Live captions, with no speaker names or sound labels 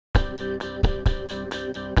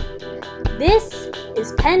This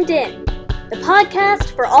is Penned In, the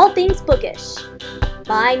podcast for all things bookish.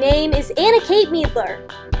 My name is Anna Kate Meadler,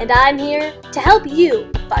 and I'm here to help you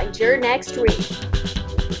find your next read.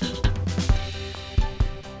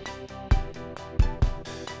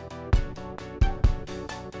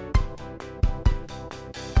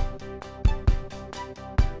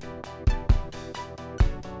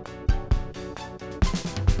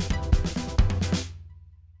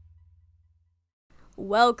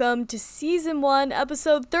 Welcome to Season 1,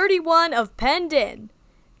 Episode 31 of Penned In.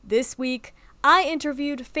 This week, I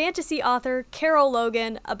interviewed fantasy author Carol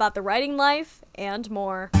Logan about the writing life and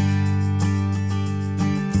more.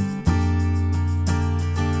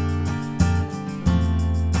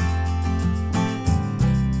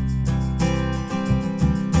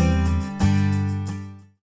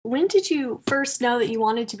 When did you first know that you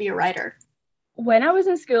wanted to be a writer? When I was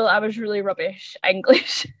in school, I was really rubbish at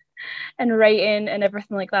English and writing and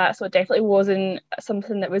everything like that. So it definitely wasn't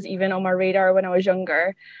something that was even on my radar when I was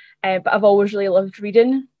younger. But I've always really loved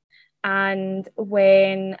reading. And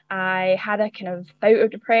when I had a kind of bout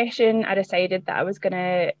of depression, I decided that I was going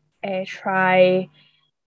to try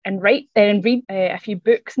and write and read a few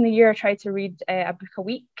books in the year. I tried to read a book a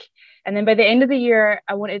week. And then by the end of the year,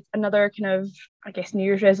 I wanted another kind of, I guess, New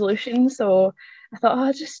Year's resolution. So I thought,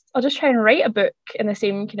 I'll just try and write a book in the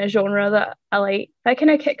same kind of genre that I like. That kind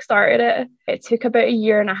of kickstarted it. It took about a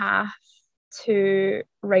year and a half to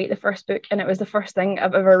write the first book, and it was the first thing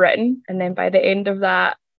I've ever written. And then by the end of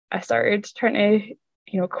that, I started trying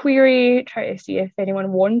to, query, try to see if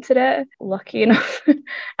anyone wanted it. Lucky enough,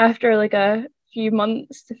 after like a few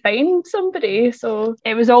months to find somebody. So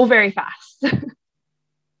it was all very fast.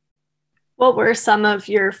 What were some of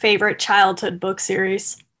your favorite childhood book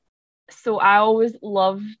series? So I always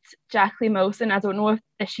loved Jacqueline Wilson. I don't know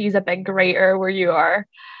if she's a big writer where you are.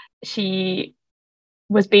 She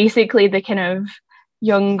was basically the kind of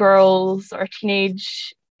young girls or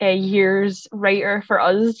teenage years writer for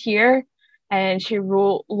us here. And she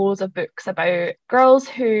wrote loads of books about girls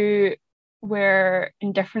who were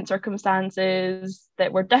in different circumstances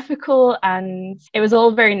that were difficult, and it was all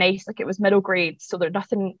very nice. Like, it was middle grade, so there's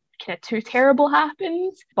nothing kind of too terrible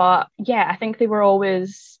happened. But yeah, I think they were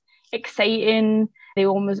always exciting. They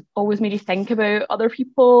always made you think about other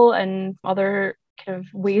people and other kind of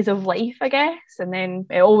ways of life, I guess. And then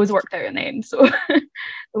it always worked out in the end. So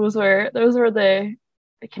those were the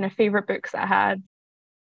kind of favorite books that I had.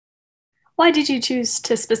 Why did you choose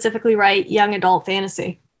to specifically write young adult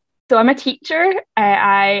fantasy? So I'm a teacher.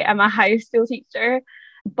 I am a high school teacher,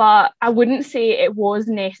 but I wouldn't say it was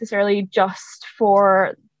necessarily just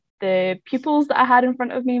for the pupils that I had in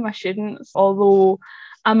front of me, my students, although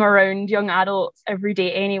I'm around young adults every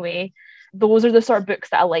day anyway. Those are the sort of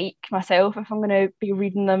books that I like myself if I'm going to be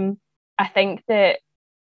reading them. I think that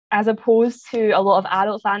as opposed to a lot of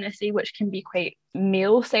adult fantasy, which can be quite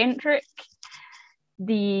male-centric,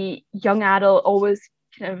 the young adult always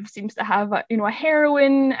kind of seems to have a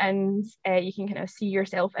heroine, and you can kind of see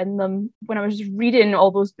yourself in them. When I was reading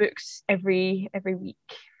all those books every week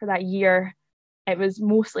for that year, it was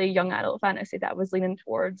mostly young adult fantasy that I was leaning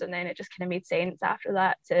towards, and then it just kind of made sense after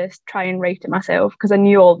that to try and write it myself, because I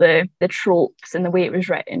knew all the tropes and the way it was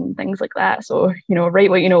written, things like that. So, write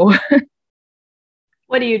what you know.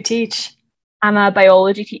 What do you teach? I'm a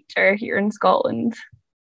biology teacher here in Scotland.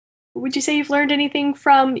 Would you say you've learned anything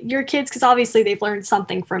from your kids? Because obviously they've learned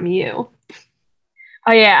something from you.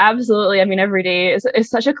 Oh yeah, absolutely. I mean, every day it's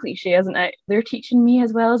such a cliche, isn't it? They're teaching me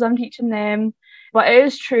as well as I'm teaching them. But it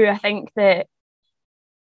is true. I think that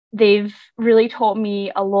they've really taught me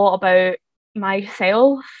a lot about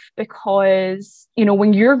myself, because,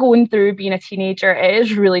 when you're going through being a teenager, it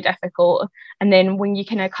is really difficult. And then when you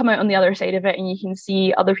kind of come out on the other side of it and you can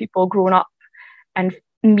see other people growing up and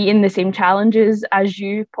meeting the same challenges as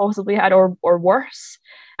you possibly had, or worse,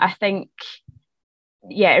 I think,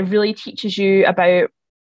 yeah, it really teaches you about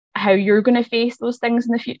how you're going to face those things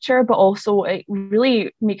in the future, but also it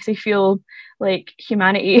really makes you feel like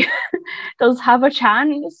humanity does have a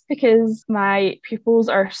chance, because my pupils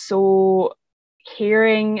are so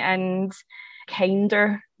caring and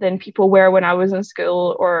kinder than people were when I was in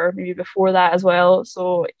school, or maybe before that as well.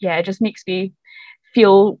 So yeah, it just makes me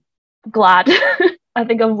feel glad. I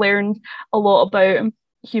think I've learned a lot about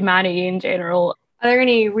humanity in general. Are there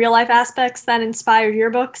any real life aspects that inspired your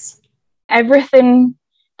books? Everything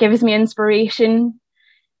gives me inspiration,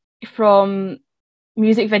 from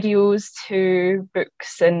music videos to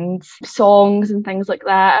books and songs and things like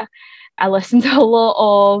that. I listen to a lot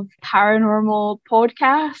of paranormal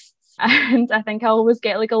podcasts, and I think I always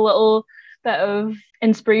get like a little bit of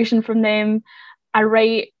inspiration from them. I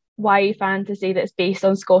write YA fantasy that's based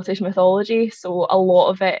on Scottish mythology. So a lot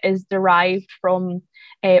of it is derived from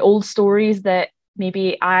old stories that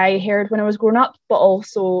maybe I heard when I was growing up, but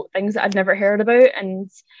also things that I'd never heard about.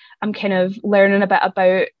 And I'm kind of learning a bit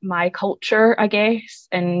about my culture, I guess,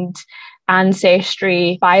 and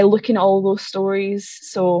ancestry by looking at all those stories.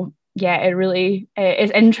 So yeah, it really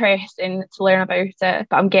is interesting to learn about it,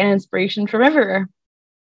 but I'm getting inspiration from everywhere.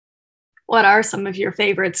 What are some of your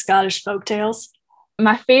favorite Scottish folktales?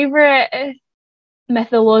 My favourite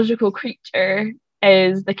mythological creature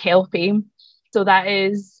is the Kelpie. So that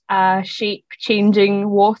is a shape-changing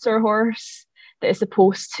water horse that is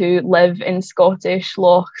supposed to live in Scottish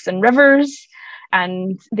lochs and rivers,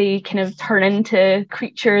 and they kind of turn into a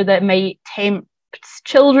creature that might tempt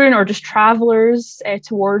children or just travellers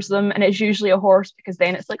towards them, and it's usually a horse, because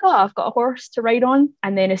then it's like, oh, I've got a horse to ride on,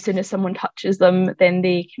 and then as soon as someone touches them, then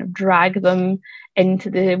they kind of drag them into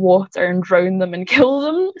the water and drown them and kill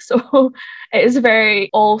them. So it is very,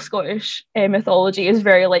 all Scottish mythology is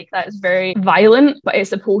very like that. It's very violent, but it's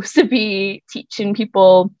supposed to be teaching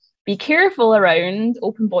people be careful around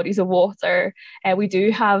open bodies of water. We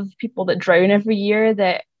do have people that drown every year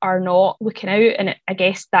that are not looking out, and I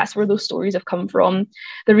guess that's where those stories have come from.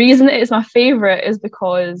 The reason it is my favourite is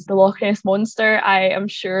because the Loch Ness Monster, I am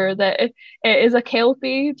sure that it is a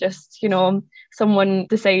Kelpie. Just, someone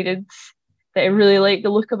decided that it really liked the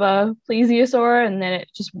look of a plesiosaur, and then it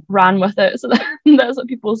just ran with it. So that's what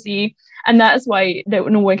people see. And that's why no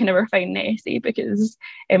one can ever find Nessie, because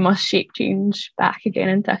it must shape change back again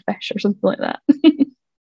into a fish or something like that.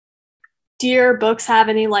 Do your books have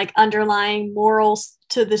any underlying morals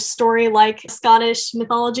to the story like Scottish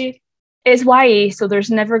mythology? It's YA, so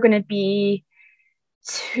there's never going to be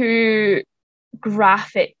too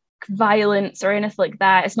graphic violence or anything like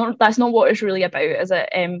that. That's not what it's really about, is it?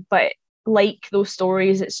 But like those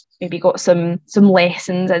stories, it's maybe got some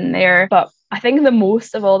lessons in there. But I think the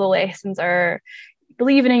most of all the lessons are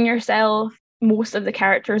believing in yourself. Most of the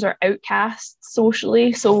characters are outcasts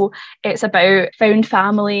socially, so it's about found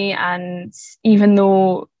family, and even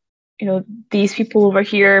though these people over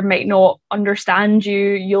here might not understand you,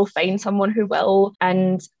 you'll find someone who will.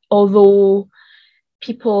 And although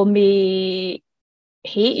people may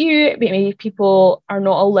hate you, maybe people are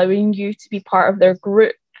not allowing you to be part of their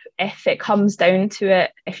group, if it comes down to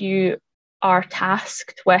it, if you are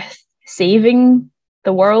tasked with saving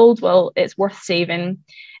the world, well, it's worth saving.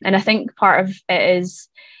 And I think part of it is,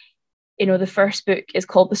 the first book is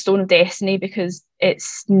called The Stone of Destiny because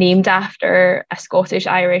it's named after a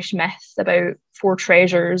Scottish-Irish myth about 4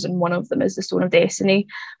 treasures, and one of them is the Stone of Destiny.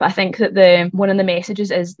 But I think that one of the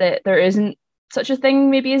messages is that there isn't such a thing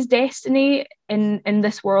maybe as destiny in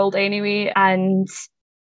this world anyway, and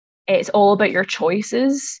it's all about your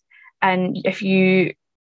choices. And if you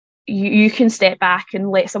can step back and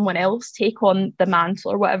let someone else take on the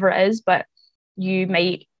mantle or whatever it is, but you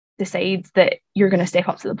might decide that you're going to step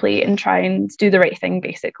up to the plate and try and do the right thing,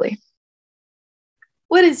 basically.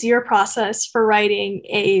 What is your process for writing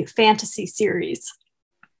a fantasy series?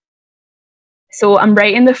 So I'm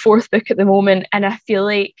writing the 4th book at the moment, and I feel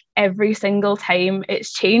like every single time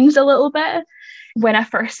it's changed a little bit. When I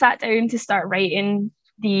first sat down to start writing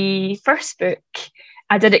the first book,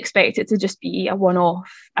 I did expect it to just be a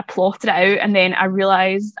one-off. I plotted it out, and then I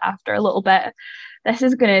realised after a little bit, this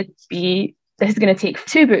is going to take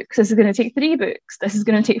 2 books, this is going to take 3 books, this is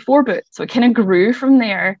going to take 4 books. So it kind of grew from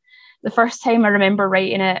there. The first time I remember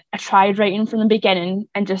writing it, I tried writing from the beginning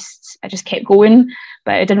and I just kept going,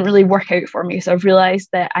 but it didn't really work out for me. So I've realised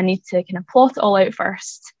that I need to kind of plot it all out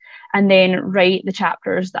first, and then write the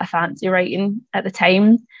chapters that I fancy writing at the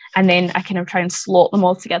time, and then I kind of try and slot them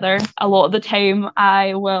all together. A lot of the time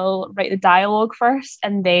I will write the dialogue first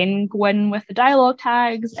and then go in with the dialogue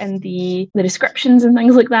tags and the descriptions and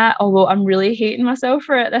things like that, although I'm really hating myself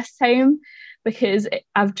for it this time, because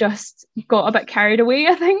I've just got a bit carried away,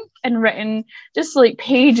 I think, and written just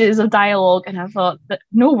pages of dialogue, and I thought that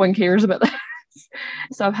no one cares about this.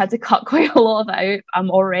 So I've had to cut quite a lot of it out. I'm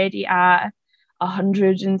already at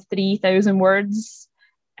 103,000 words,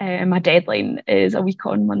 and my deadline is a week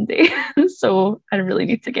on Monday. So I really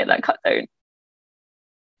need to get that cut down.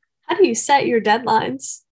 How do you set your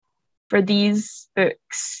deadlines? For these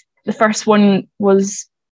books, the first one was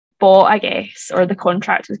bought, I guess, or the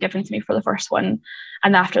contract was given to me for the first one,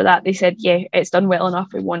 and after that they said, yeah, it's done well enough,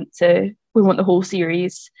 we want the whole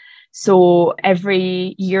series. So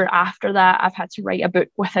every year after that I've had to write a book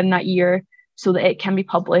within that year so that it can be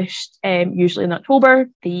published, usually in October.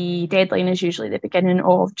 The deadline is usually the beginning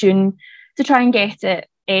of June to try and get it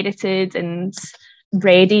edited and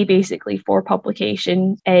ready basically for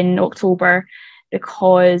publication in October.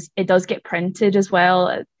 because it does get printed as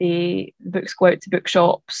well. The books go out to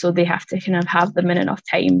bookshops, so they have to kind of have them in enough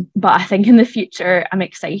time. But I think in the future, I'm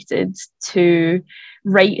excited to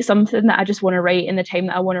write something that I just want to write in the time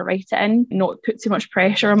that I want to write it in, not put too much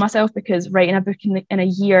pressure on myself, because writing a book in a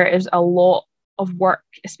year is a lot of work,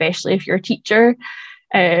 especially if you're a teacher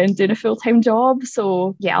and doing a full-time job.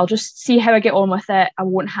 So yeah, I'll just see how I get on with it. I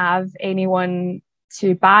won't have anyone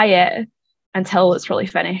to buy it until it's really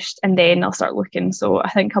finished, and then I'll start looking. So I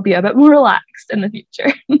think I'll be a bit more relaxed in the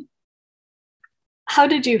future. How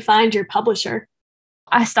did you find your publisher?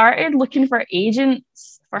 I started looking for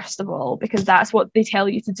agents, first of all, because that's what they tell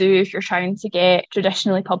you to do if you're trying to get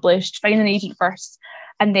traditionally published. Find an agent first,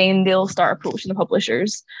 and then they'll start approaching the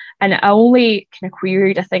publishers. And I only kind of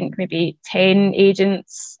queried, I think, maybe 10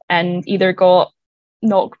 agents, and either got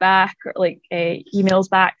knocked back or emails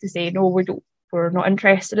back to say, no, we're not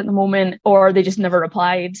interested at the moment, or they just never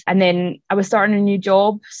replied. And then I was starting a new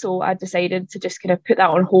job, so I decided to just kind of put that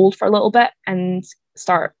on hold for a little bit and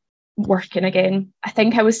start working again. I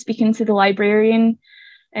think I was speaking to the librarian,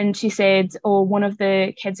 and she said, oh, one of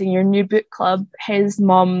the kids in your new book club, his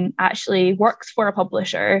mum actually works for a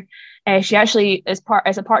publisher. She actually is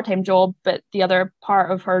a part-time job, but the other part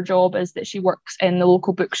of her job is that she works in the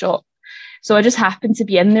local bookshop. So I just happened to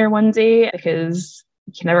be in there one day because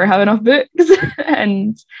you can never have enough books.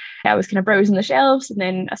 And I was kind of browsing the shelves, and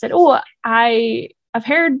then I said, oh, I've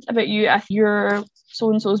heard about you. You're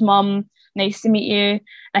so-and-so's mum. Nice to meet you.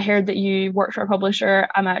 I heard that you work for a publisher.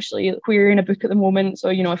 I'm actually querying a book at the moment. So,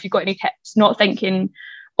 if you've got any tips, not thinking,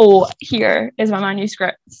 oh, here is my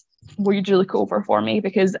manuscript, would you look over for me?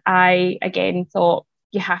 Because I, again, thought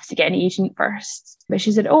you have to get an agent first. But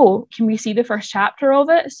she said, oh, can we see the first chapter of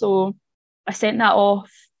it? So I sent that off.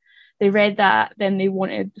 They read that, then they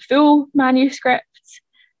wanted the full manuscript,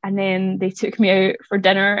 and then they took me out for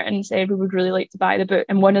dinner and said, we would really like to buy the book.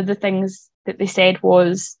 And one of the things that they said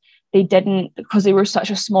was they didn't, because they were such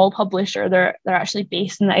a small publisher, they're actually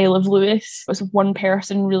based in the Isle of Lewis. So one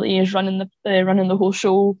person really is running the whole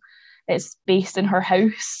show. It's based in her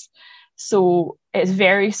house. So it's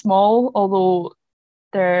very small, although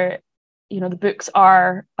the books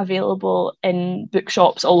are available in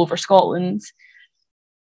bookshops all over Scotland.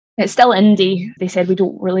 It's still indie. They said we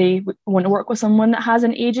don't really want to work with someone that has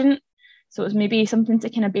an agent. So it's maybe something to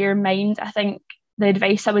kind of bear in mind. I think the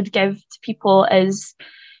advice I would give to people is,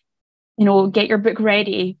 get your book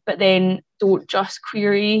ready, but then don't just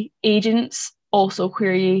query agents, also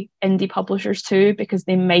query indie publishers too, because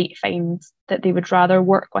they might find that they would rather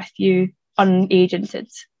work with you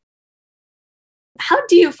unagented. How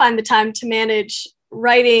do you find the time to manage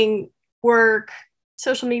writing, work,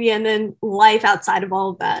 social media, and then life outside of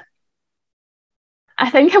all of that? I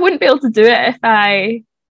think I wouldn't be able to do it if I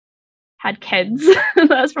had kids.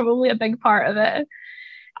 That's probably a big part of it.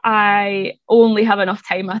 I only have enough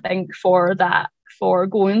time, I think, for that, for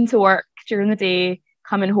going to work during the day,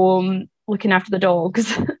 coming home, looking after the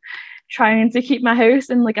dogs, trying to keep my house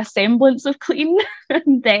in a semblance of clean,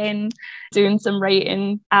 and then doing some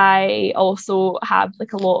writing. I also have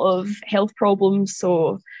a lot of health problems,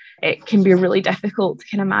 so it can be really difficult to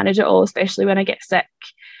kind of manage it all, especially when I get sick.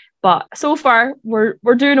 But so far, we're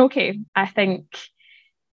doing okay. I think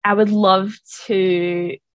I would love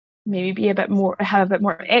to maybe have a bit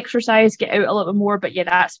more exercise, get out a little bit more. But yeah,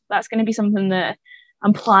 that's going to be something that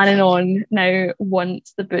I'm planning on now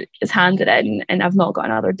once the book is handed in and I've not got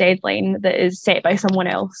another deadline that is set by someone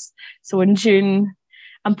else. So in June,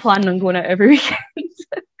 I'm planning on going out every weekend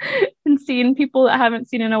and seeing people that I haven't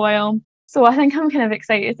seen in a while. So I think I'm kind of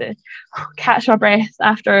excited to catch my breath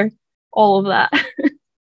after all of that.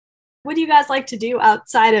 What do you guys like to do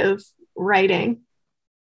outside of writing?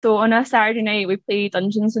 So on a Saturday night, we play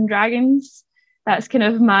Dungeons and Dragons. That's kind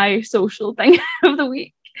of my social thing of the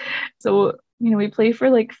week. So, we play for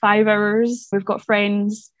 5 hours. We've got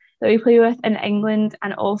friends that we play with in England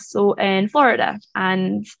and also in Florida.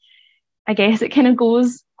 And I guess it kind of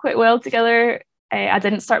goes quite well together. I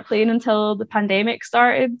didn't start playing until the pandemic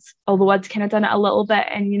started, although I'd kind of done it a little bit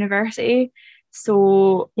in university.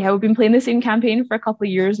 So yeah, we've been playing the same campaign for a couple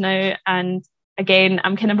of years now. And again,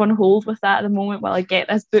 I'm kind of on hold with that at the moment while I get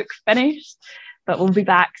this book finished, but we'll be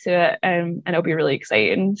back to it and it'll be really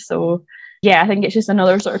exciting. So yeah, I think it's just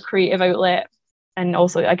another sort of creative outlet, and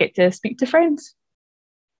also I get to speak to friends.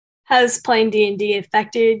 Has playing D&D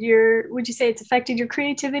would you say it's affected your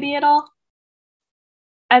creativity at all?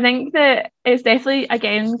 I think that it's definitely,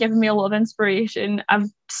 again, given me a lot of inspiration. I've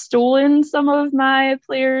stolen some of my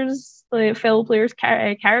fellow players'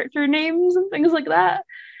 character names and things like that.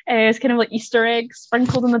 It's kind of like Easter eggs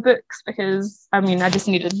sprinkled in the books because, I just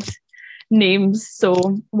needed names,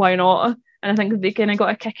 so why not? and I think they kind of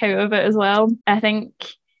got a kick out of it as well. I think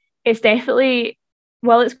it's definitely,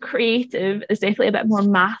 while it's creative, it's definitely a bit more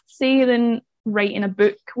mathsy than writing a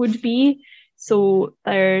book would be. So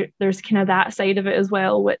there's kind of that side of it as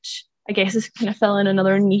well, which I guess is kind of filling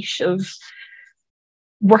another niche of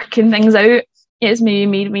working things out. It's maybe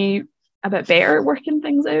made me a bit better at working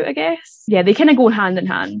things out, I guess. Yeah, they kind of go hand in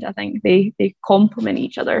hand. I think they complement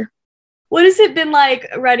each other. What has it been like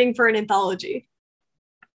writing for an anthology?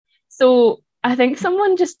 So I think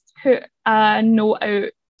someone just put a note out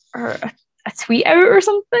or a tweet out or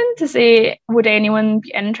something to say, would anyone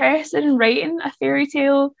be interested in writing a fairy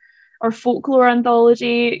tale or folklore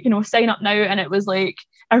anthology? Sign up now. And it was like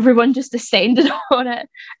everyone just descended on it.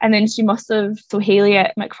 And then she must have, so Hayley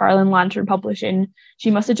at McFarlane Lantern Publishing, she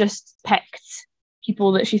must have just picked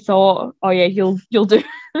people that she thought, oh yeah, you'll do.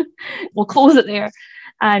 We'll close it there.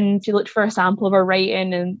 And she looked for a sample of our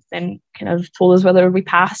writing and then kind of told us whether we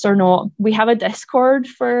passed or not. We have a Discord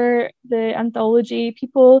for the anthology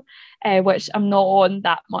people, which I'm not on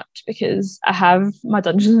that much because I have my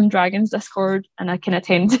Dungeons and Dragons Discord and I can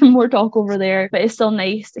attend to more talk over there. But it's still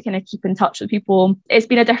nice to kind of keep in touch with people. It's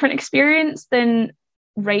been a different experience than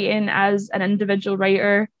writing as an individual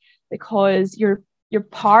writer because you're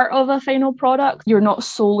part of a final product. You're not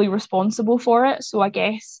solely responsible for it. So I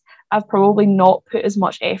guess I've probably not put as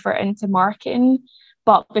much effort into marketing,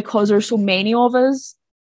 but because there's so many of us,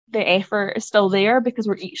 the effort is still there because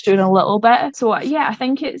we're each doing a little bit. So yeah, I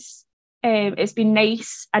think it's been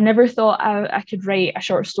nice. I never thought I could write a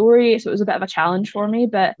short story, so it was a bit of a challenge for me,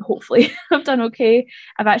 but hopefully I've done okay.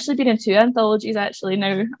 I've actually been in 2 anthologies actually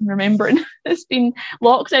now, I'm remembering. It's been,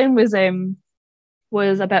 lockdown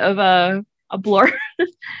was a bit of a blur.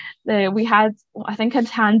 I think I'd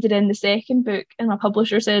handed in the second book and my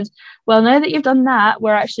publisher said, well, now that you've done that,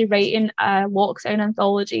 we're actually writing a lockdown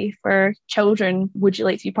anthology for children. Would you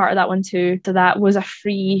like to be part of that one too? So that was a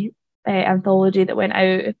free anthology that went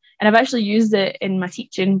out, and I've actually used it in my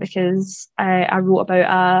teaching because I wrote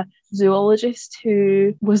about a zoologist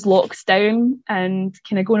who was locked down and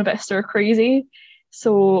kind of going a bit stir crazy.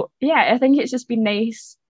 So yeah, I think it's just been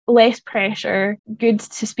nice, less pressure, good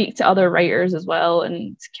to speak to other writers as well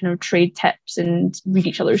and kind of trade tips and read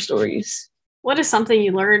each other's stories. What is something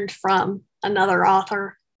you learned from another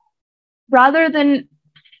author? Rather than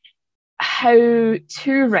how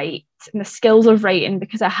to write and the skills of writing,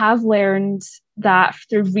 because I have learned that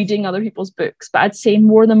through reading other people's books, but I'd say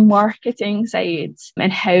more the marketing side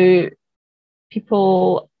and how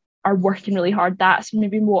people are working really hard. That's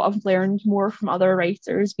maybe what I've learned more from other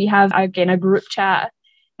writers. We have, again, a group chat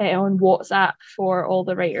on WhatsApp for all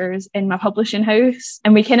the writers in my publishing house,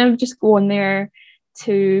 and we kind of just go on there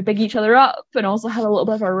to big each other up and also have a little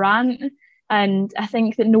bit of a rant. And I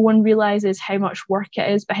think that no one realizes how much work it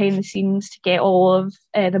is behind the scenes to get all of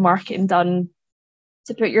the marketing done,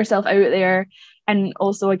 to put yourself out there, and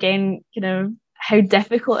also again kind of how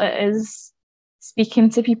difficult it is speaking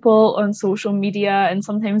to people on social media, and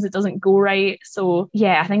sometimes it doesn't go right. So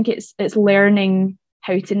yeah, I think it's learning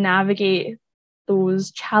how to navigate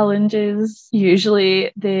those challenges.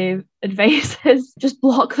 Usually the advice is just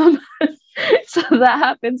block them. So that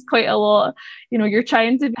happens quite a lot. You're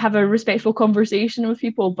trying to have a respectful conversation with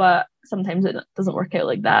people, but sometimes it doesn't work out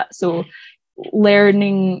like that. So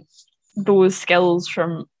learning those skills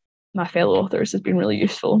from my fellow authors has been really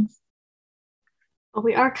useful. Well,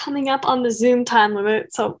 we are coming up on the Zoom time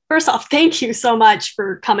limit. So first off, thank you so much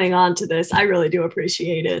for coming on to this. I really do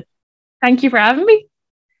appreciate it. Thank you for having me.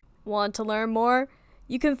 Want to learn more?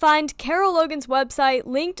 You can find Carol Logan's website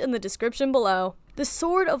linked in the description below. The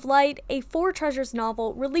Sword of Light, a Four Treasures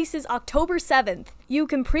novel, releases October 7th. You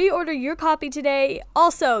can pre-order your copy today,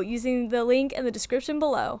 also using the link in the description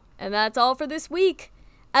below. And that's all for this week.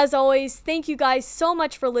 As always, thank you guys so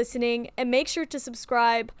much for listening, and make sure to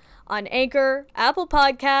subscribe on Anchor, Apple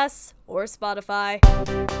Podcasts, or Spotify.